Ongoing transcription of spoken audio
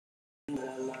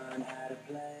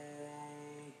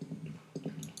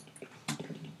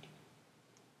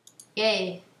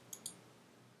Yay.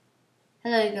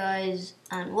 Hello guys,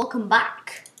 and welcome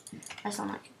back. I sound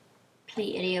like a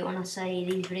complete idiot when I say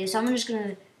these videos, so I'm just going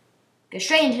to go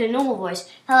straight into the normal voice.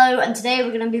 Hello, and today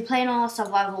we're going to be playing our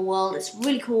survival world. It's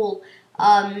really cool.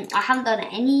 I haven't done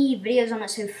any videos on it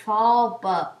so far,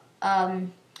 but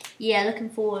yeah, looking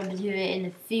forward to it in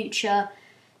the future.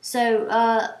 So,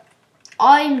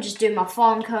 I'm just doing my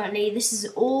farm currently. This is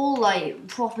all like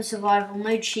proper survival,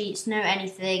 no cheats, no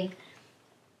anything.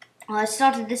 I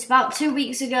started this about 2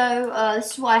 weeks ago.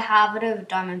 This is what I have. I don't have a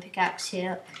diamond pickaxe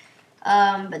here.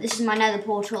 But this is my nether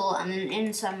portal, and then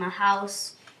inside my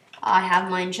house I have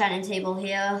my enchanting table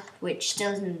here, which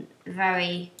still isn't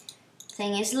very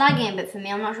thing. It's lagging a bit for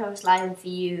me. I'm not sure if it's lagging for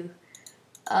you.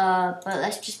 But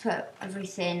let's just put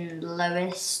everything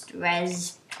lowest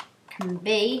res can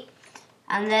be.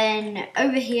 And then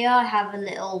over here I have a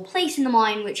little place in the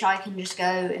mine which I can just go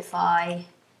if I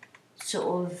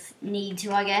sort of need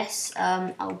to, I guess.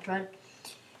 I'll run.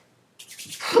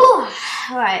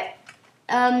 Alright.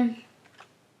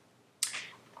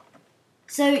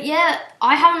 So yeah,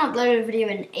 I haven't uploaded a video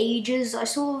in ages. I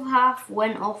sort of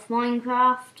went off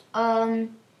Minecraft.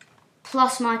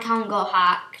 Plus my account got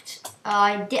hacked.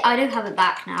 I do have it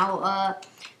back now.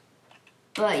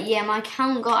 But yeah, my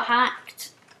account got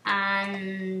hacked,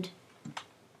 and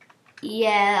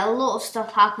yeah, a lot of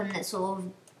stuff happened that sort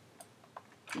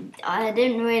of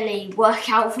didn't really work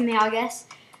out for me, I guess.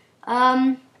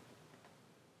 I'm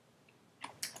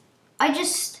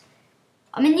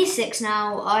in year 6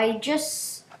 now.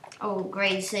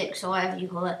 Grade 6 or whatever you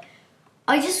call it.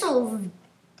 I just sort of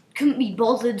couldn't be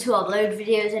bothered to upload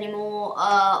videos anymore.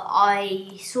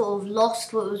 I sort of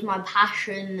lost what was my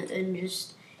passion and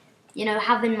just, you know,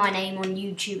 having my name on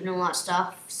YouTube and all that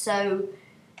stuff. So,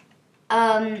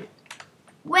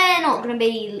 we're not going to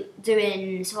be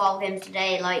doing survival games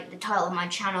today, like the title of my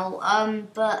channel,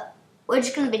 but we're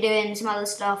just going to be doing some other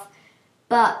stuff.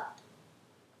 But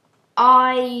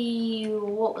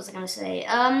what was I going to say?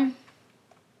 Damn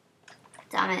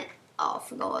it. Oh, I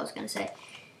forgot what I was going to say.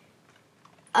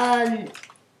 What was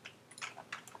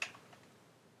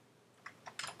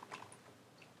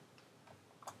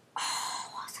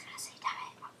I going to say? Damn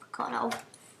it. I forgot. Oh,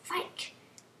 fake.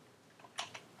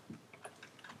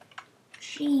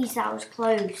 Jeez, that was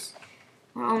close.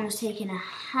 My arm was taking a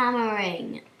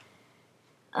hammering.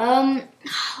 What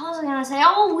was I gonna say? I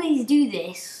always do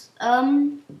this.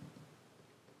 Something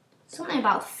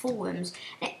about forums.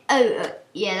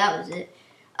 Yeah, that was it.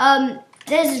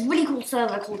 There's this really cool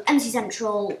server called MC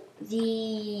Central.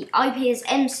 The IP is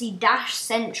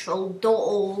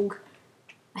mc-central.org,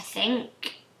 I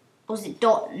think. Or was it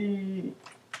dot?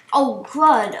 Oh,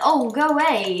 crud. Oh, go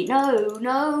away. No.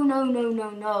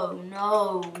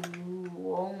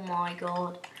 Oh, my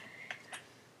God.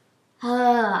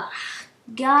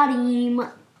 Got him.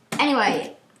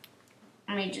 Anyway,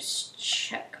 let me just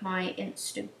check my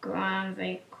Instagram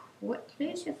very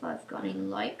quickly, see if I've got any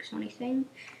likes or anything.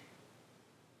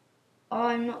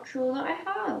 I'm not sure that I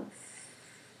have.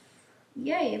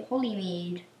 Yay,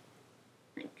 Hollymead.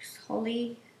 Thanks,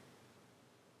 Holly.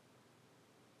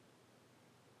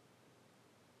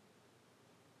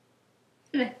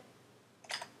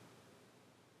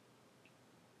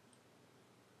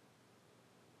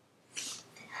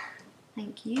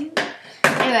 Thank you.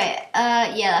 Anyway,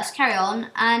 yeah, let's carry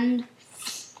on. And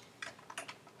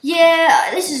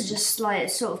yeah, this is just like a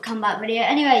sort of comeback video.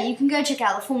 Anyway, you can go check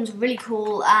out the forums, are really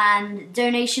cool, and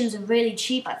donations are really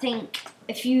cheap. I think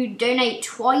if you donate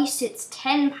twice, it's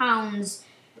 £10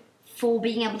 for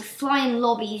being able to fly in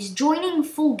lobbies. Joining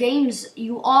full games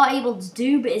you are able to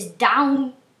do, but it's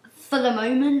down for the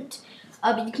moment.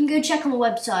 But you can go check on the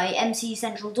website,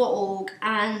 mccentral.org,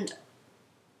 and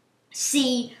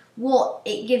see what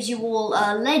it gives you all.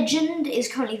 Legend is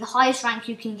currently the highest rank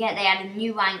you can get. They added a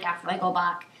new rank after I got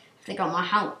my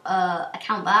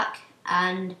account back,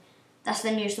 and that's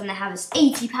the newest one they have. It's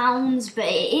 £80, but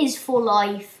it is for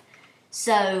life.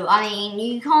 So, I mean,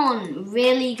 you can't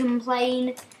really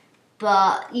complain,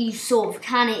 but you sort of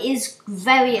can. It is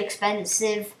very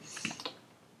expensive,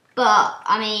 but,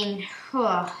 I mean,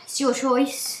 it's your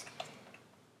choice.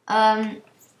 Anyway,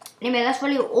 that's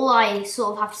really all I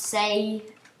sort of have to say,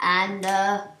 and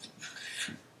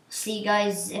see you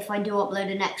guys if I do upload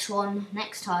the next one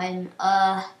next time.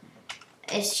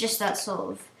 It's just that sort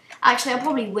of... Actually, I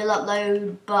probably will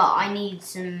upload, but I need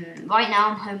some... Right now,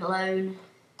 I'm home alone,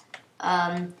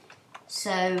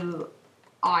 so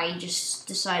I just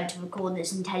decided to record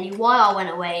this and tell you why I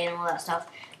went away and all that stuff.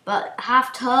 But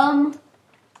half term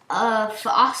for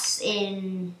us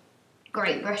in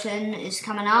Great Britain is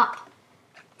coming up,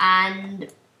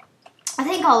 and I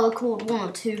think I'll record 1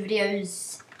 or 2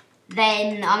 videos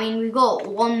then. I mean, we've got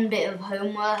 1 bit of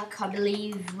homework, I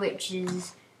believe, which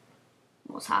is,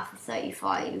 what's half of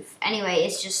 35? Anyway,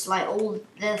 it's just like all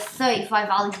the 35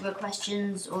 algebra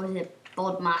questions, or is it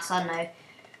bod maths, I don't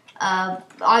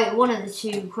know. One of the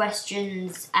 2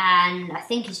 questions, and I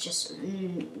think it's just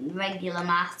regular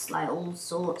maths, like all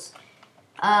sorts.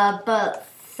 But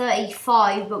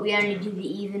 35, but we only do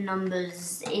the even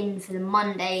numbers in for the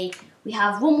Monday. We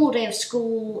have 1 more day of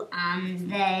school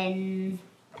and then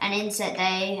an inset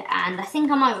day, and I think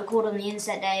I might record on the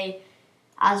inset day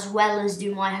as well as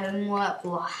do my homework,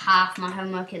 or half my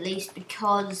homework at least,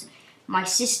 because my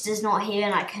sister's not here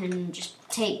and I can just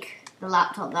take the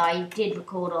laptop that I did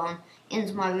record on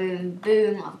into my room.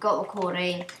 Boom, I've got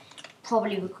recording.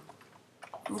 Probably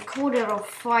record it on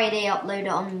Friday, upload it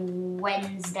on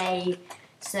Wednesday.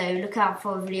 So look out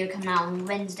for a video coming out on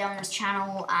Wednesday on this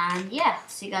channel, and yeah,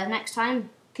 see you guys next time.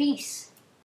 Peace.